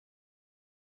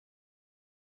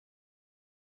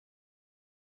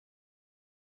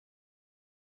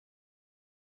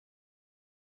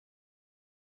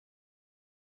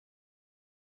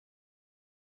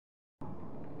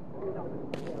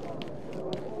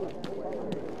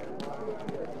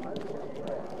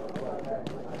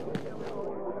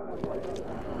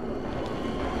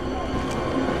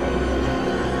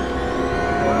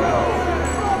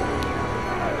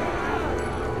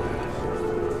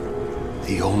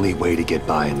The only way to get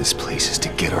by in this place is to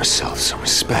get ourselves some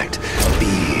respect.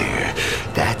 Fear.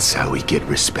 That's how we get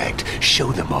respect.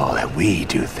 Show them all that we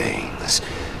do things.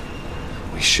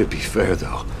 We should be fair,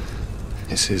 though.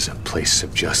 This is a place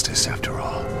of justice, after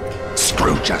all.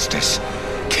 Screw justice.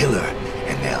 Kill her,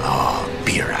 and they'll all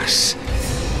fear us.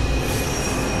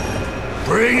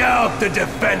 Bring out the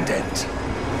defendant!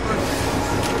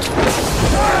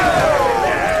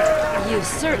 You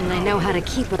certainly know how to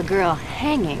keep a girl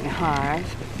hanging, Harv.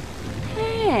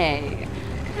 Hey,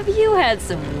 have you had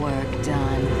some work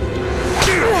done?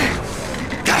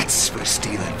 That's for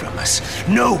stealing from us.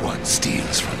 No one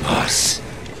steals from us.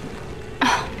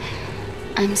 Oh,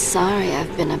 I'm sorry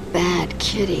I've been a bad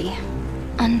kitty.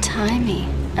 Untie me,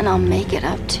 and I'll make it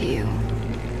up to you.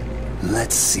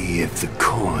 Let's see if the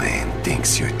coin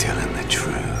thinks you're telling the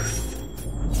truth.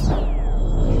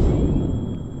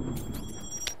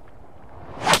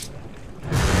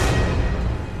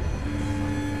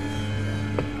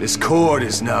 This court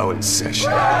is now in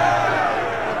session. Order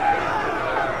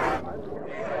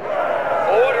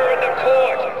in the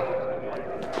court!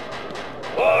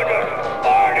 Order!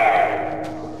 Order!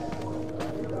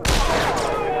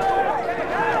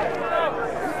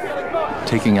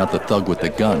 Taking out the thug with the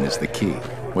gun is the key.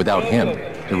 Without him,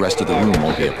 the rest of the room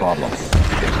won't be a problem.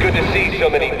 It's good to see so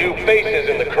many new faces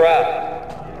in the crowd.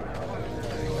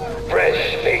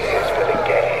 Fresh faces for the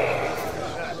gang.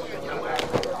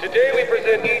 Today we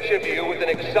present each of you with an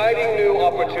exciting new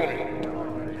opportunity.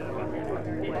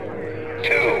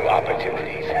 2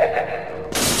 opportunities.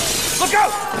 Look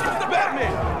out! It's the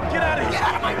Batman! Get out of here! Get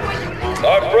out of my way!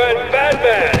 Our friend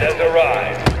Batman has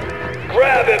arrived.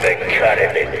 Grab him and cut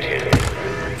him in 2.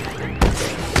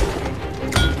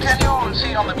 Can you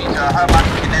see on the meter how much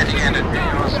kinetic energy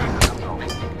you're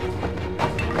absorbing?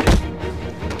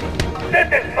 This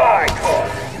is my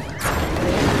court.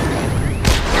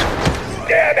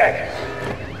 Damn it!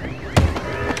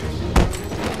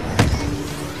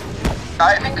 I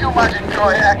think you might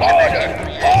enjoy activating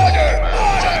Order!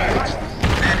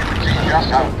 Then you can see just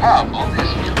how powerful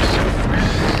this new suit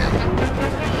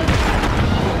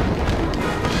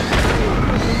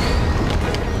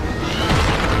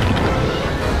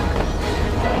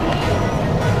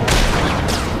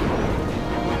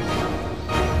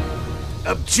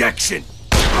Objection!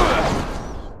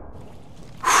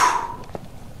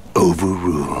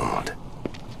 Overruled.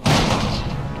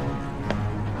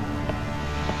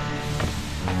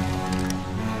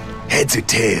 Heads or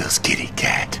tails, kitty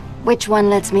cat? Which one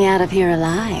lets me out of here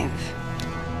alive?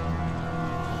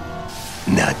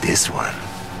 Not this one.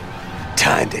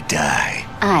 Time to die.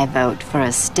 I vote for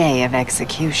a stay of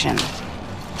execution.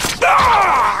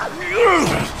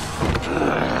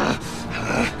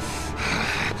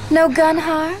 No gun,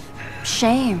 Harv?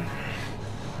 Shame.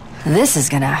 This is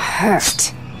gonna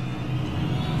hurt.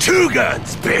 2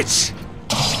 guns, bitch!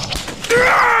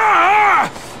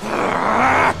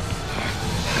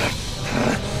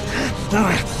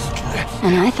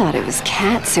 And I thought it was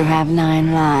cats who have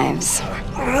 9 lives.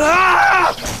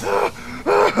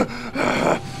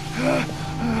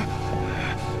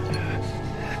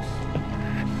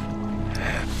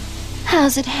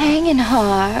 How's it hanging,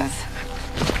 Harv?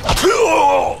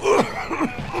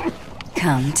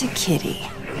 Come to Kitty.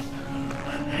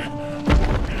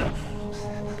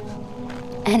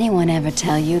 Anyone ever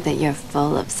tell you that you're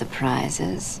full of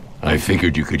surprises? I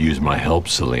figured you could use my help,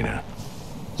 Selina.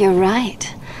 You're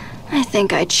right. I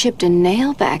think I chipped a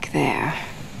nail back there.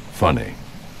 Funny.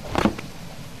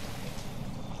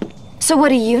 So what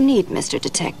do you need, Mr.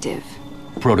 Detective?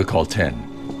 Protocol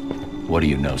 10. What do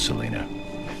you know, Selina?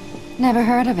 Never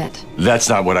heard of it. That's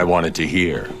not what I wanted to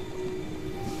hear.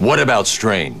 What about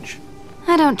Strange?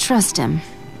 I don't trust him.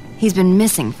 He's been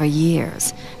missing for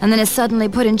years, and then is suddenly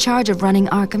put in charge of running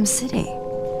Arkham City.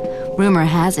 Rumor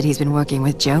has it he's been working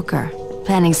with Joker,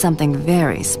 planning something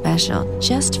very special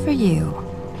just for you.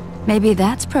 Maybe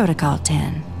that's Protocol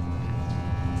 10.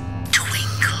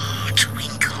 Twinkle,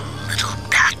 twinkle, little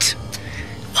bat.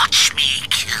 Watch me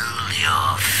kill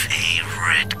your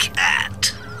favorite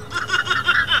cat.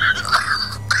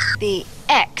 The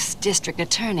ex-district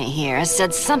attorney here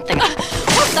said something.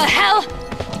 What the hell?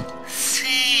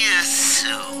 See you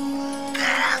soon,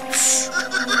 bats.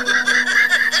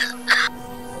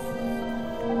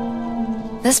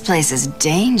 This place is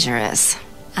dangerous.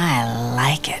 I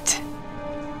like it.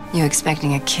 You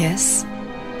expecting a kiss?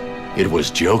 It was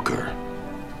Joker.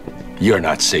 You're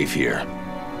not safe here.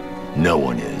 No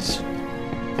one is.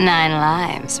 9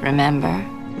 lives, remember?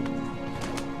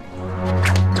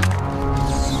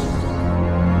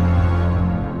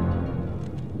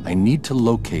 I need to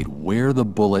locate where the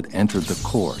bullet entered the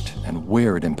court and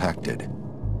where it impacted.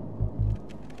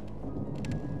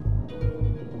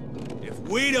 If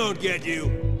we don't get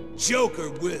you,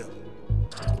 Joker will.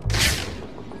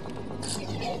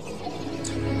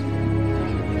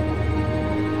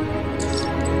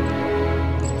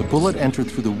 The bullet entered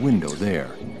through the window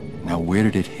there. Now where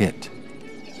did it hit?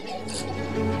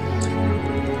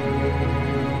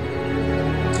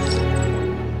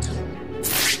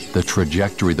 The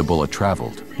trajectory the bullet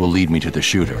traveled will lead me to the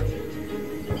shooter.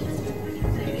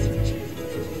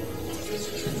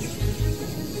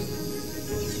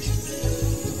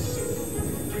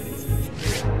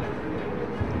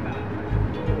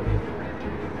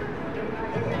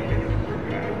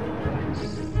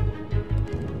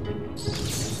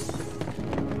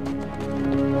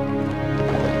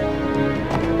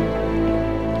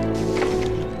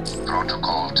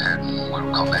 Protocol 10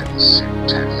 will commence in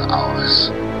 10 hours.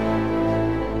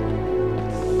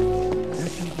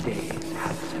 30 days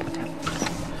after September.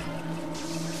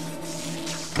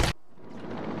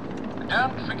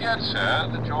 Don't forget, sir,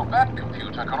 that your B.A.T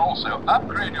computer can also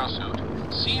upgrade your suit,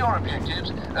 see your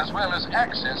objectives, as well as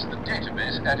access the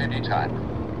database at any time.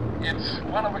 It's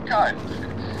one of a kind.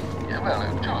 Yeah, well,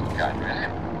 two of a kind, really,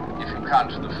 if you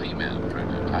count the female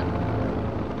prototype.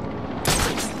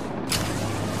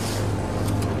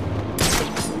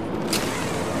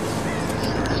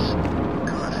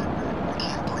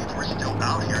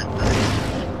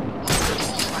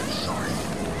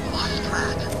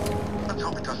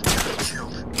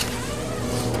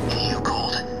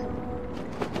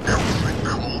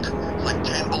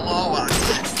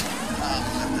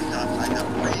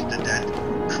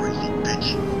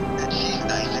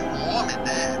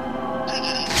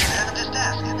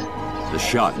 The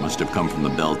shot must have come from the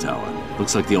bell tower.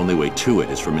 Looks like the only way to it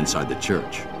is from inside the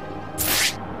church.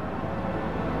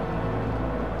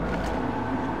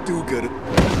 Do get it.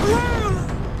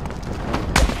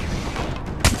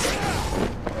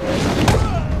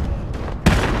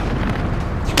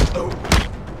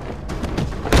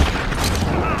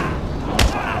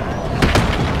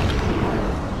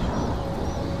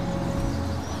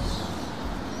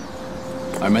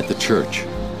 I'm at the church.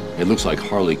 It looks like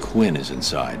Harley Quinn is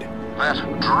inside. That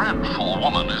dreadful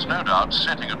woman is no doubt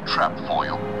setting a trap for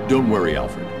you. Don't worry,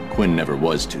 Alfred. Quinn never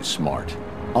was too smart.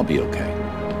 I'll be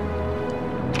okay.